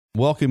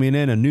Welcoming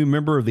in a new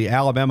member of the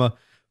Alabama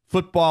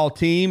football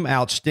team,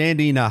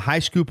 outstanding high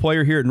school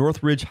player here at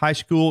Northridge High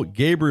School.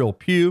 Gabriel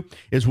Pugh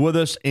is with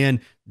us.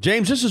 And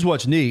James, this is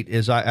what's neat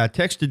is I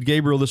texted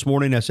Gabriel this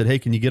morning. I said, hey,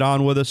 can you get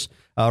on with us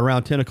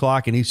around 10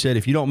 o'clock? And he said,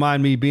 if you don't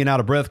mind me being out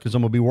of breath because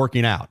I'm going to be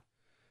working out.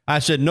 I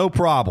said, no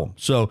problem.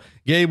 So,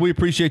 Gabe, we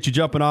appreciate you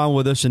jumping on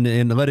with us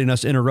and letting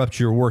us interrupt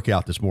your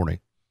workout this morning.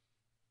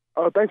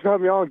 Oh, thanks for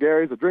having me on,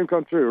 Gary. It's a dream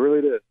come true. It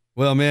really is.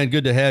 Well, man,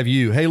 good to have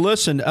you. Hey,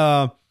 listen,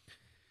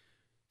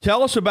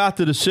 tell us about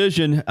the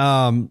decision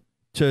to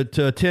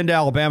attend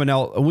Alabama.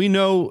 Now, we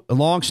know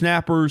long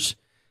snappers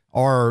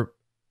are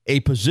a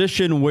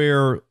position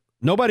where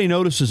nobody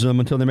notices them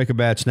until they make a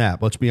bad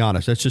snap. Let's be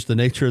honest. That's just the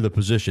nature of the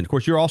position. Of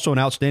course, you're also an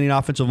outstanding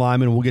offensive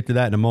lineman, and we'll get to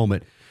that in a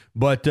moment.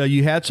 But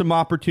you had some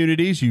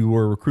opportunities. You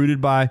were recruited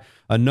by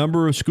a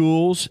number of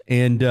schools,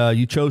 and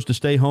you chose to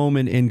stay home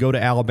and go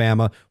to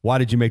Alabama. Why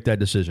did you make that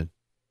decision?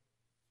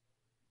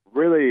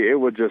 Really, it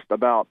was just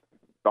about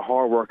the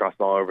hard work I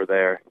saw over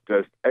there,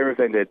 just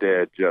everything they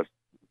did, just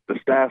the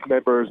staff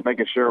members,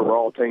 making sure we're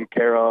all taken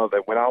care of.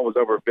 And when I was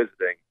over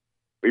visiting,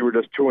 we were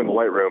just chewing the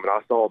weight room, and I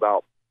saw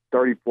about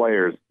 30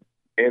 players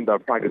in the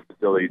practice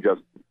facility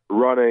just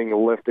running,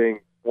 lifting,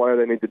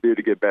 whatever they need to do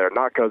to get better.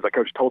 Not because the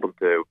coach told them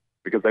to,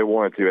 because they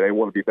wanted to, and they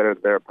want to be better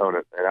than their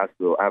opponent. And that's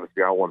the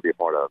atmosphere I want to be a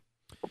part of.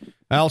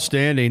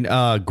 Outstanding.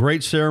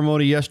 Great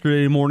ceremony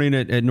yesterday morning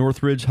at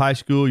Northridge High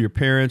School. Your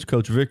parents,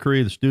 Coach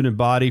Vickery, the student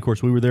body. Of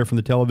course, we were there from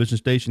the television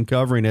station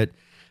covering it.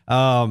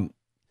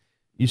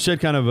 You said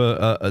kind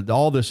of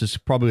all this is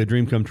probably a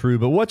dream come true,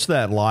 but what's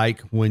that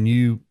like when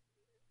you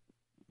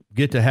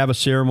get to have a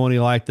ceremony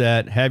like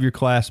that, have your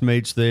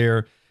classmates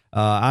there?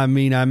 I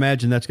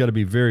imagine that's got to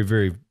be very,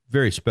 very,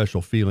 very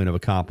special feeling of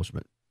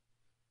accomplishment.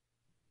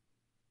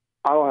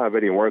 I don't have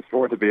any words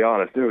for it, to be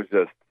honest. It was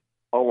just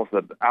almost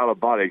an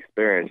out-of-body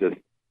experience. Just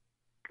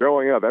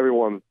growing up,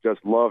 everyone just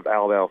loved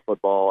Alabama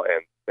football,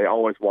 and they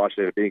always watched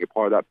it. Being a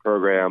part of that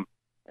program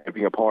and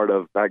being a part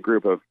of that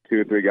group of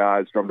 2 or 3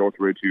 guys from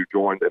Northridge who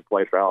joined and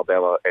played for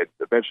Alabama and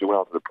eventually went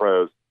on to the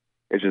pros,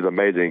 it's just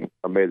amazing,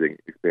 amazing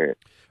experience.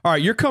 All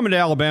right, you're coming to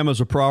Alabama as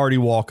a priority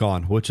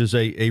walk-on, which is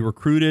a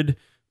recruited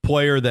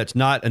player that's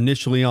not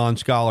initially on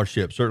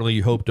scholarship. Certainly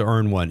you hope to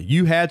earn one.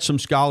 You had some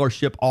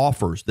scholarship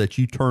offers that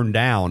you turned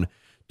down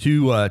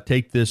to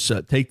take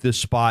this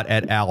spot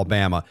at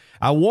Alabama.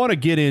 I want to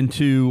get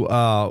into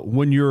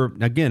when you're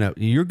a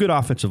good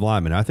offensive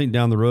lineman. I think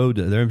down the road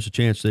there's a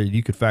chance that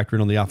you could factor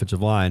in on the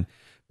offensive line.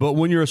 But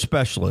when you're a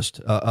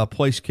specialist, a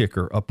place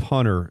kicker, a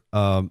punter,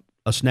 a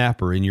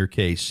snapper in your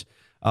case,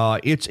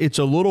 it's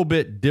a little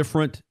bit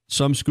different.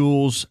 Some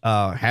schools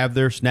have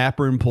their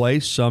snapper in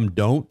place, some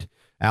don't.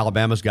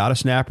 Alabama's got a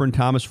snapper in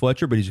Thomas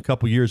Fletcher, but he's a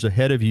couple years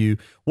ahead of you.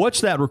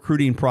 What's that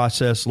recruiting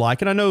process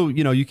like? And I know,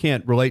 you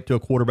can't relate to a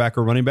quarterback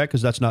or running back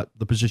because that's not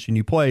the position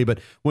you play, but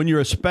when you're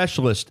a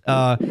specialist,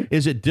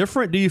 is it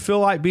different? Do you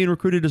feel like being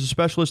recruited as a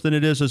specialist than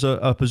it is as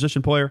a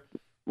position player?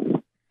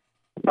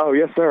 Oh,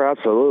 yes, sir,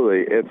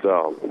 absolutely. It's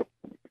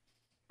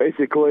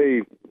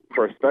basically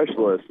for a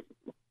specialist,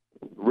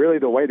 really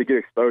the way to get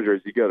exposure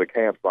is you go to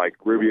camps like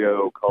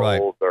Rubio, Coles, right,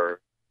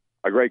 or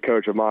a great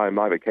coach of mine,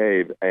 Mike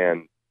McCabe,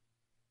 and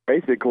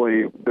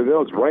basically,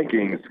 those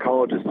rankings,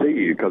 colleges see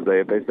you because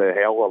if they say,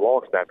 hey, I want a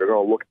long snap, they're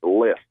going to look at the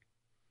list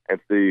and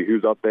see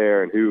who's up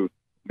there and who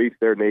meets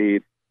their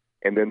needs,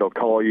 and then they'll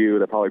call you.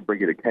 They'll probably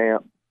bring you to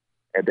camp,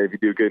 and then if you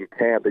do good in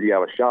camp, then you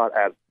have a shot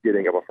at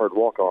getting a preferred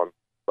walk-on.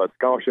 But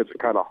scholarships are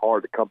kind of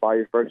hard to come by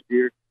your first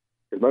year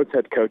because most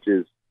head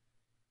coaches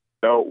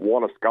don't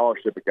want to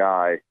scholarship a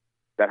guy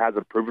that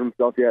hasn't proven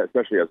himself yet,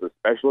 especially as a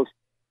specialist.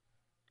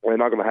 They're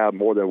not going to have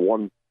more than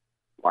one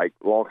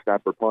long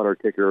snapper, punter,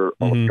 kicker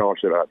on a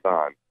scholarship at a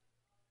time.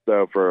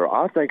 So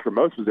I think for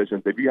most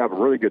positions, if you have a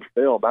really good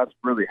film, that's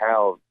really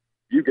how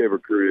you get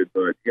recruited.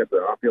 But you have to,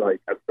 I feel like,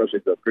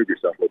 especially to prove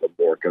yourself a little bit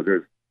more because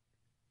there's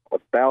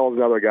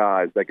 1,000 other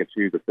guys that can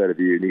choose a set of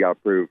you, and you got to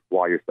prove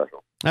why you're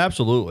special.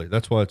 Absolutely.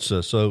 That's why it's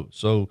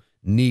so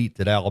neat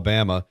that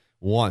Alabama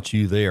wants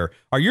you there.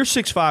 You're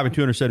 6'5" and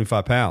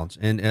 275 pounds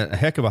and a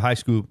heck of a high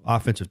school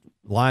offensive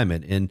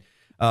lineman. And,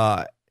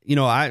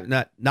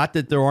 not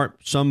that there aren't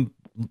some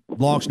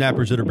long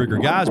snappers that are bigger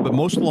guys, but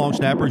most of the long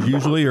snappers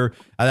usually are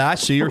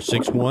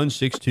 6'1",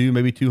 6'2",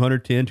 maybe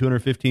 210,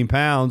 215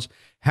 pounds.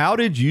 How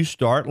did you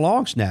start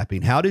long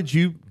snapping? How did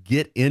you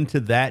get into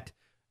that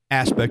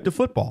aspect of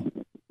football?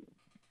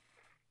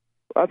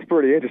 That's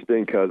pretty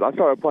interesting because I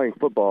started playing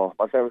football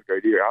my 7th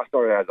grade year. I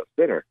started as a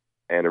center,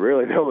 and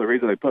really the only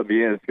reason they put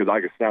me in is because I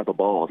could snap the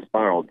ball and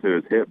spiral to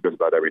his hip just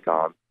about every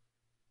time.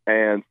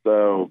 And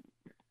so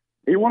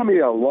he wanted me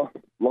to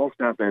long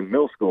snap in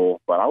middle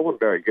school, but I wasn't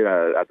very good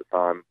at it at the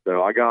time.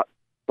 So I got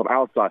some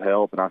outside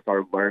help, and I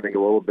started learning a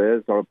little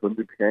bit, started putting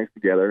the mechanics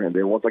together. And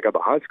then once I got to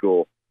high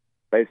school,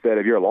 they said,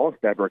 if you're a long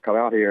snapper, come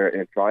out here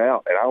and try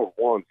out. And I was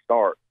wanting to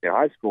start in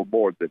high school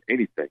more than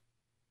anything.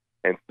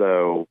 And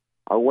so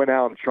I went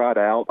out and tried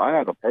out. I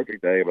had a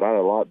perfect day, but I had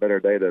a lot better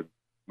day than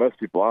most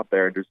people out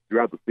there. And just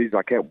throughout the season,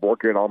 I kept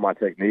working on my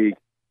technique.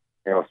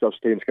 Special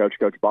teams coach,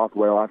 Coach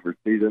Bothwell, after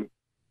the season,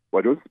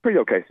 which was a pretty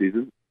okay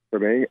season for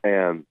me.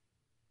 And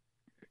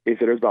he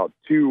said there's about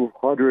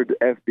 200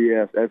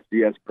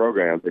 FCS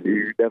programs, and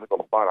you're definitely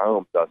going to find a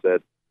home. So I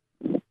said,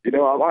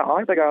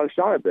 I think I had a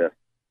shot at this,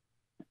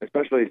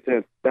 especially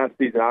since that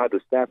season I had to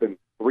snap in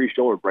 3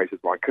 shoulder braces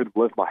where I couldn't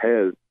lift my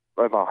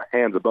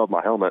hands above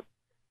my helmet,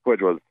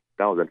 that was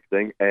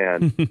interesting.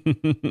 And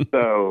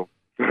so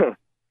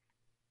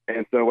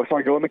I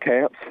started going to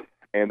camps,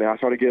 and then I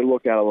started getting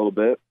looked at a little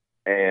bit,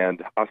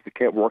 and I just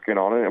kept working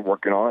on it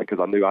because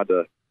I knew I had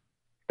to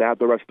snap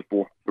the rest of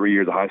the 3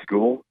 years of high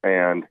school,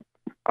 and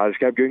I just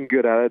kept getting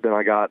good at it. Then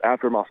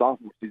after my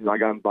sophomore season, I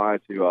got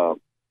invited to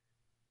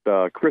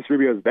the Chris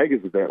Rubio's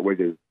Vegas event, which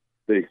is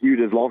the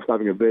hugest long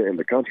snapping event in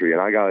the country,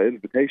 and I got an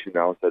invitation.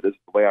 I said, this is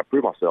the way I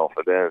prove myself.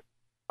 And then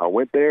I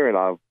went there, and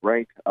I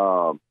ranked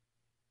 9th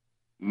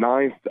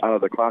out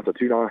of the class of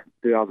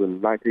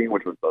 2019,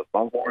 which was the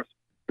sophomores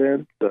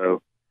then.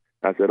 So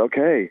I said,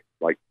 okay,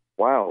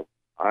 wow,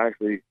 I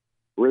actually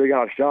really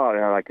got a shot.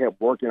 And I kept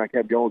working. I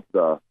kept going to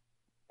the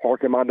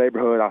park in my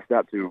neighborhood. I used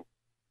to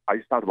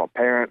talk to my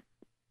parents.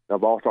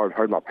 I've all started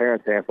hurting my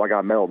parents' hands, so I got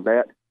a metal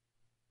net.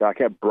 So I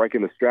kept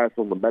breaking the straps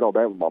on the metal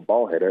net when my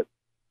ball hit it.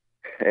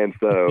 And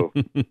so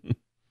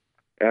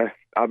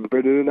I've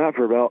been doing that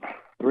for about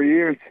 3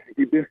 years.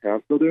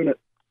 I'm still doing it.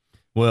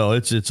 Well,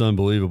 it's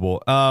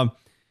unbelievable. All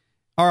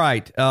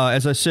right.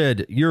 As I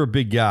said, you're a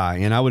big guy,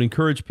 and I would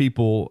encourage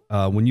people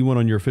when you went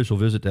on your official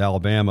visit to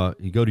Alabama,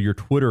 you go to your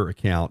Twitter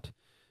account,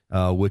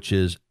 which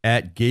is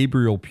at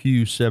Gabriel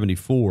Pugh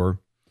 74,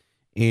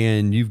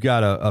 and you've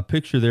got a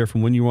picture there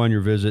from when you were on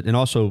your visit, and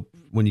also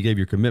when you gave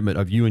your commitment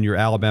of you in your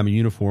Alabama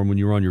uniform when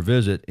you were on your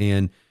visit.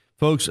 And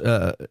folks,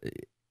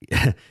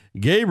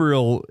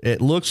 Gabriel,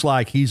 it looks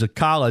like he's a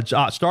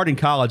starting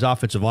college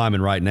offensive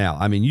lineman right now.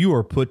 I mean, you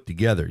are put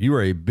together. You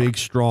are a big,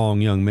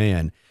 strong young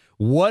man.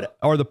 What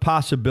are the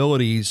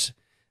possibilities?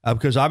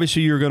 Because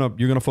obviously you're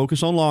gonna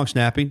focus on long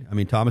snapping. I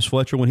mean, Thomas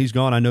Fletcher, when he's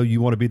gone, I know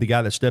you want to be the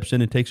guy that steps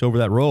in and takes over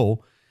that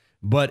role.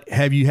 But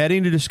have you had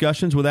any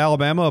discussions with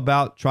Alabama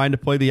about trying to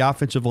play the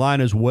offensive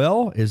line as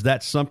well? Is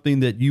that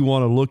something that you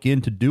want to look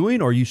into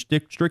doing, or are you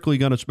strictly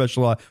going to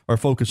specialize or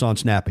focus on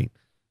snapping?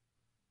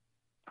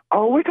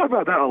 Oh, we talked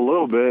about that a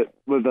little bit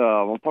with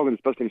I was talking to the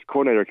special teams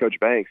coordinator, Coach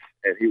Banks,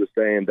 and he was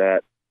saying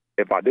that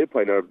if I did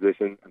play another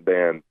position,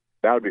 then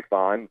that would be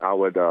fine. I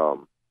would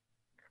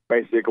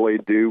basically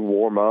I'd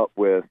warm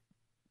with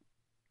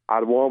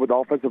the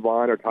offensive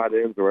line or tight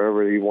ends or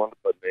wherever he wanted to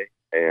put me,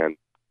 and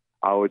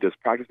I would just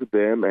practice with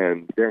them,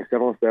 and during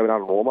 7-on-7,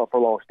 I'd warm up for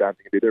long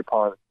snapping and do their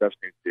punt and special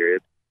teams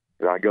period,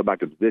 and I'd go back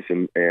to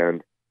position.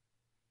 And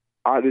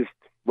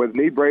with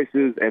knee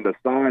braces and the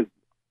size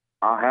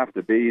I have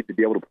to be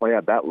able to play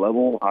at that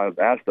level, I've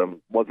asked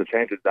them, what's the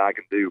chances that I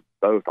can do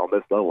both on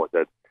this level? I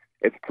said,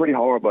 it's pretty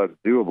hard, but it's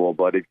doable.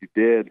 But if you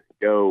did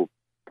go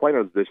play in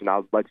a position,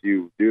 I'd let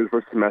you do it for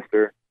a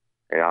semester,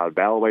 and I'd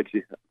evaluate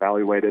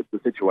the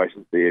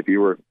situation, see if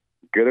you were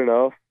good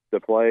enough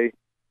to play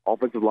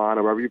offensive line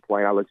or wherever you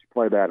play. I'll let you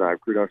play that, and I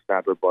recruit our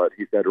snapper. But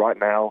he said, right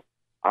now,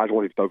 I just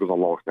want you to focus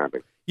on long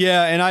snapping.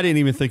 Yeah, and I didn't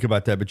even think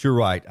about that, but you're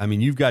right. I mean,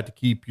 you've got to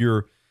keep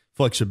your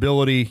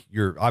flexibility,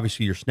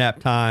 obviously your snap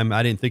time.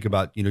 I didn't think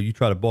about, you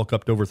try to bulk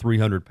up to over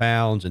 300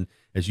 pounds, and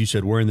as you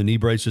said, wearing the knee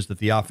braces that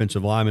the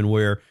offensive linemen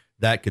wear,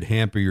 that could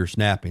hamper your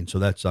snapping. So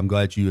I'm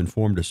glad you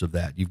informed us of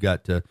that. You've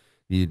got to,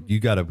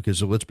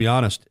 because let's be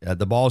honest,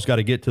 the ball's got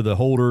to get to the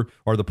holder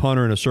or the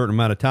punter in a certain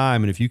amount of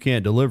time, and if you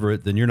can't deliver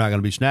it, then you're not going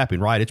to be snapping,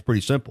 right? It's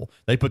pretty simple.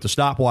 They put the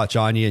stopwatch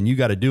on you, and you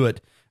got to do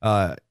it.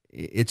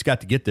 It's got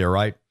to get there,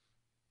 right?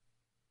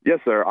 Yes,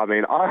 sir. I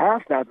mean, I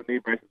have snapped the knee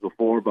braces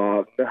before,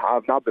 but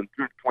I've not been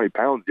 320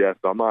 pounds yet,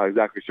 so I'm not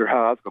exactly sure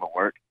how that's going to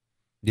work.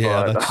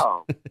 Yeah,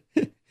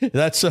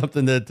 that's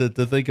something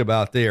to think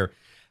about there.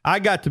 I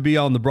got to be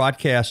on the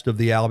broadcast of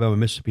the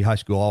Alabama-Mississippi High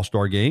School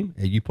All-Star Game,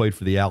 and you played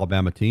for the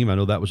Alabama team. I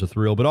know that was a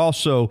thrill. But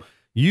also,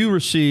 you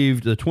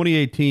received the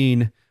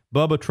 2018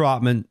 Bubba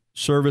Trotman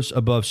Service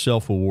Above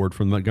Self Award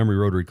from the Montgomery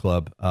Rotary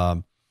Club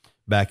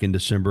back in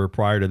December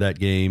prior to that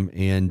game.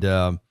 And,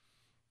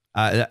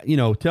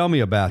 tell me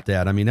about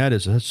that. I mean, that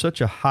is such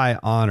a high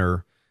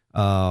honor.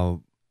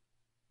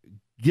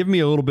 Give me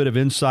a little bit of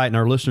insight, and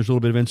our listeners a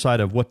little bit of insight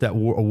of what that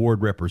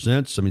award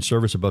represents. I mean,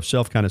 Service Above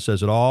Self kind of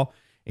says it all.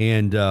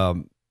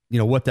 And,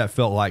 what that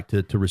felt like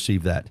to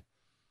receive that.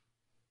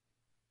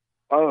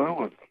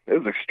 Oh, it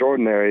was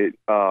extraordinary.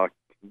 About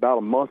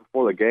a month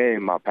before the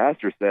game, my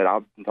pastor said,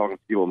 I've been talking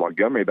to people in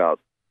Montgomery about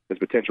this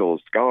potential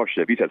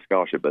scholarship. He said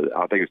scholarship, but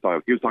I think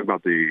he was talking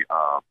about the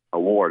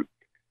award,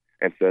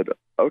 and said,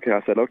 okay.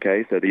 I said, okay.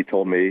 He said he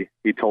told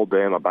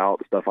them about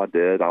the stuff I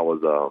did. I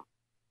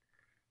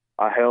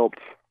helped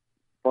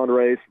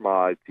fundraise for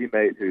my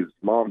teammate whose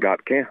mom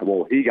got cancer.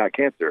 Well, he got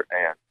cancer,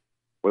 and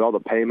with all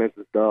the payments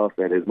and stuff,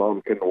 and his mom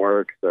couldn't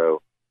work,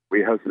 so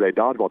we hosted a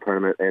dodgeball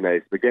tournament and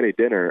a spaghetti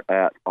dinner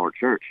at our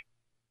church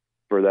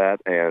for that,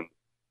 and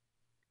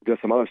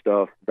just some other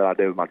stuff that I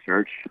did with my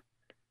church.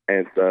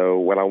 And so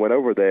when I went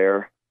over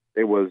there,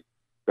 it was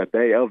the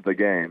day of the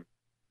game.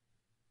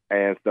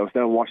 And so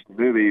instead of watching the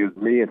movie, it was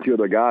me and 2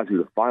 other guys who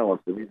were the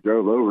finalists, and we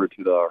drove over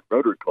to the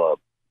Rotary Club.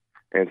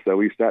 And so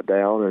we sat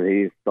down,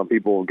 and some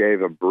people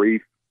gave a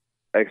brief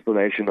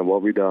explanation of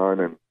what we've done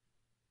and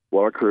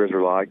what our careers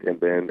are like. And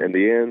then in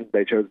the end,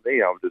 they chose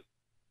me. I was just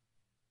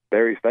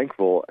very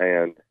thankful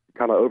and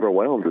kind of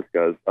overwhelmed just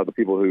because of the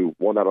people who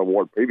won that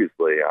award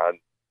previously.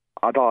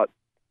 I thought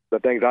the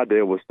things I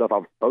did was stuff I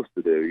was supposed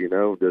to do, you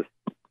know, just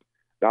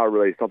not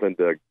really something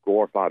to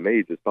glorify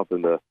me, just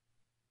something to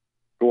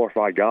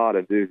glorify God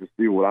and just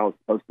do what I was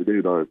supposed to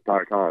do the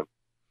entire time.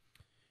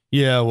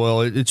 Yeah,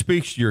 well, it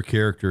speaks to your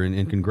character,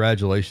 and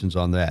congratulations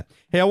on that.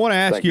 Hey, I want to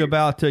ask you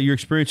about your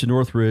experience in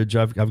Northridge.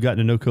 I've gotten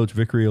to know Coach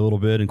Vickery a little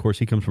bit, and of course,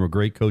 he comes from a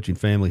great coaching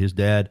family. His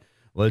dad,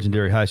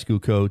 legendary high school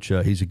coach,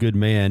 he's a good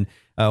man.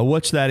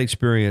 What's that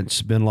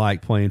experience been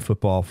like playing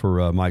football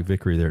for Mike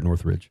Vickery there at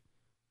Northridge?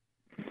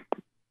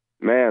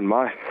 Man,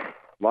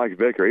 Mike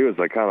Vickery, he was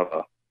like kind of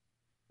a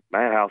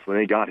madhouse when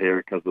he got here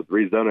because of the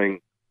rezoning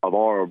of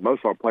most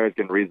of our players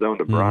getting rezoned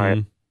to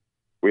Bryant.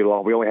 We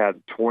only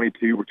had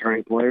 22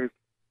 returning players.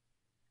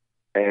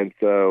 And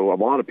so a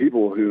lot of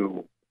people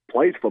who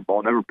played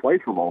football never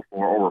played football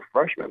before or were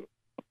freshmen.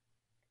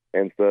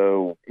 And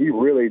so he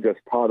really just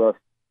taught us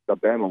the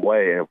Bama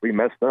way. And if we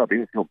messed up, he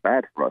didn't feel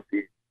bad for us.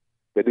 It's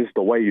just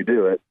the way you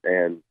do it.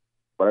 And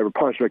whatever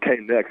punishment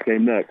came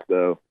next.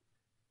 So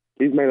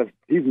he's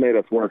made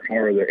us work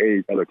harder than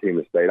any other team in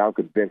the state. I'm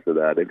convinced of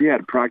that. If we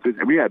had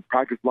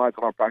practice lights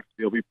on our practice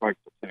field, we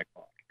practiced at 10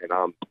 o'clock.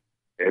 And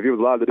if he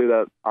was allowed to do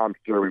that, I'm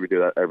sure we would do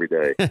that every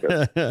day.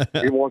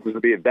 He wants us to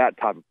be in that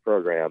type of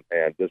program,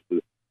 and just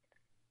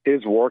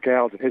his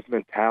workouts and his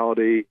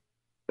mentality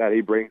that he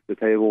brings to the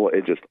table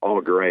is just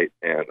all great.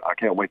 And I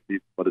can't wait to see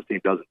what his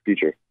team does in the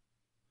future.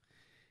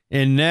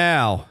 And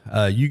now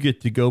you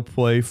get to go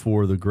play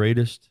for the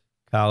greatest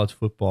college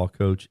football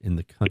coach in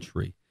the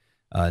country,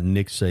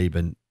 Nick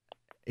Saban.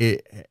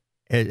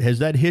 Has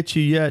that hit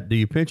you yet? Do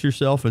you pinch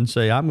yourself and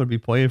say, I'm going to be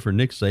playing for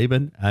Nick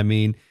Saban? I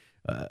mean,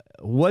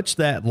 what's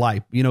that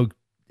like, you know,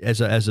 as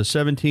a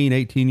 17,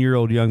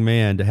 18-year-old young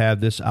man to have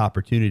this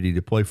opportunity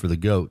to play for the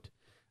GOAT?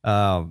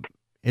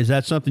 Is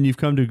that something you've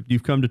come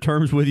to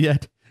terms with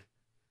yet?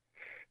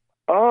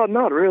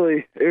 Not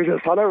really. It was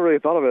just, I never really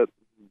thought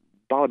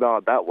about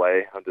it that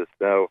way. I just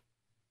know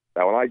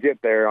that when I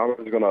get there, I'm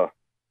just going to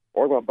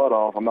work my butt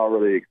off. I'm not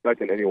really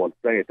expecting anyone to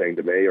say anything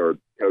to me or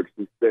Coach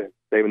Saban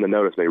to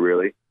notice me,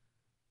 really.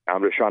 I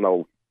just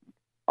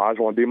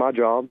want to do my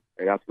job,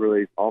 and that's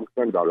really all I'm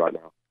concerned about right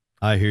now.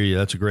 I hear you.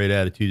 That's a great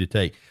attitude to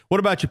take. What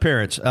about your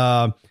parents?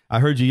 I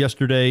heard you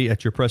yesterday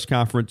at your press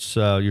conference,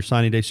 your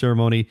signing day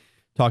ceremony,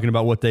 talking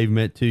about what they've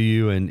meant to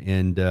you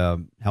and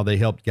how they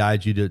helped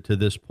guide you to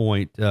this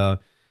point.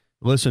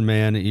 Listen,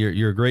 man,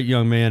 you're a great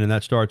young man, and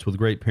that starts with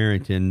great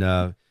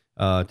parenting.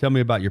 Tell me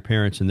about your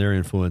parents and their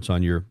influence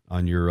on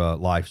your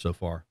life so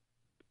far.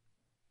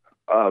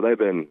 They've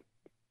been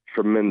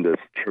tremendous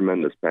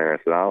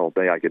parents, and I don't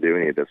think I could do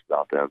any of this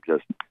without them.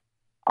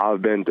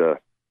 I've been to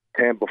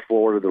Tampa,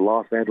 Florida, to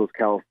Los Angeles,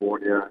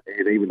 California,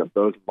 and even to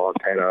Bozeman,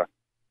 Montana,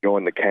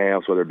 going to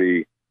camps, whether it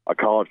be a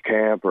college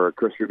camp or a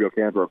Chris Rubio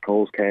camp or a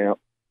Coles camp.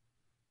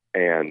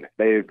 And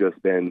they've just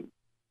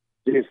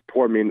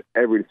supported me in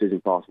every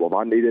decision possible. If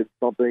I needed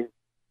something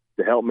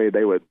to help me,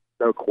 they would,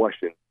 no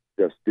question,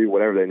 just do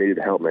whatever they needed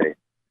to help me.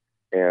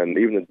 And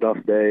even the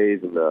tough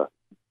days,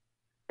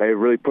 they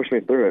really pushed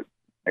me through it.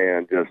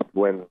 And just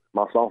when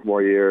my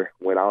sophomore year,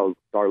 when I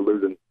started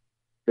losing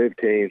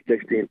 15,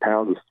 16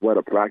 pounds of sweat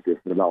of practice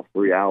in about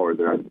 3 hours,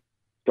 and I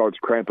starts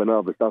cramping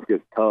up and stuff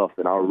gets tough,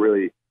 and I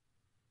really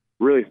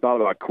thought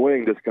about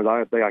quitting just because I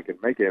didn't think I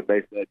could make it. And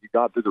they said, you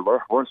got through the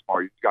worst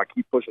part. You just got to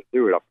keep pushing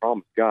through it. I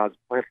promise God's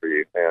plan for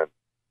you. And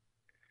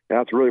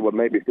that's really what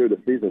made me through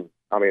the season.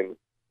 I mean,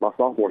 my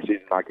sophomore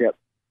season, I kept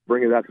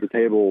bringing that to the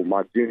table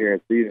my junior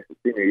and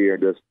senior year,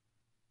 just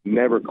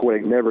never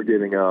quitting, never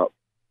giving up.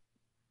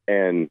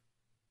 And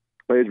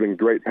they've been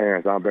great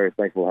parents. I'm very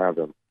thankful to have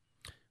them.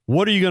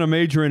 What are you going to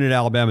major in at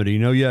Alabama? Do you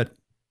know yet?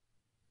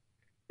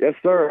 Yes,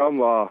 sir. I'm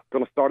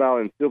going to start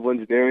out in civil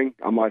engineering.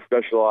 I might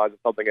specialize in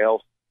something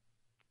else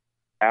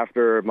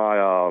after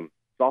my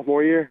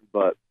sophomore year,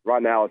 but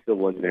right now it's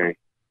civil engineering.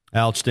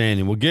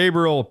 Outstanding. Well,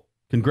 Gabriel,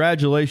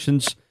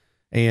 congratulations,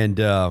 and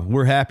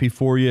we're happy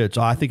for you.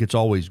 I think it's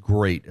always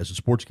great as a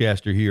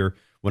sportscaster here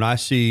when I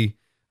see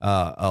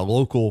a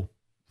local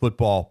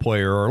football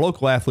player or a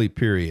local athlete,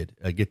 period,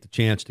 get the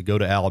chance to go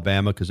to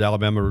Alabama, because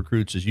Alabama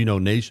recruits, as you know,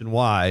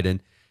 nationwide,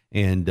 and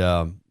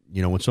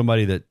you know, when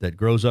somebody that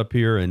grows up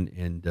here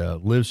and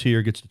lives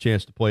here gets the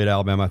chance to play at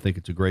Alabama, I think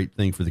it's a great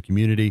thing for the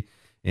community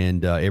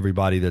and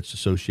everybody that's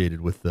associated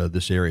with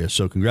this area.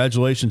 So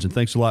congratulations, and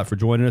thanks a lot for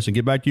joining us, and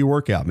get back to your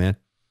workout, man.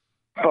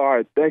 All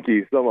right. Thank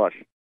you so much.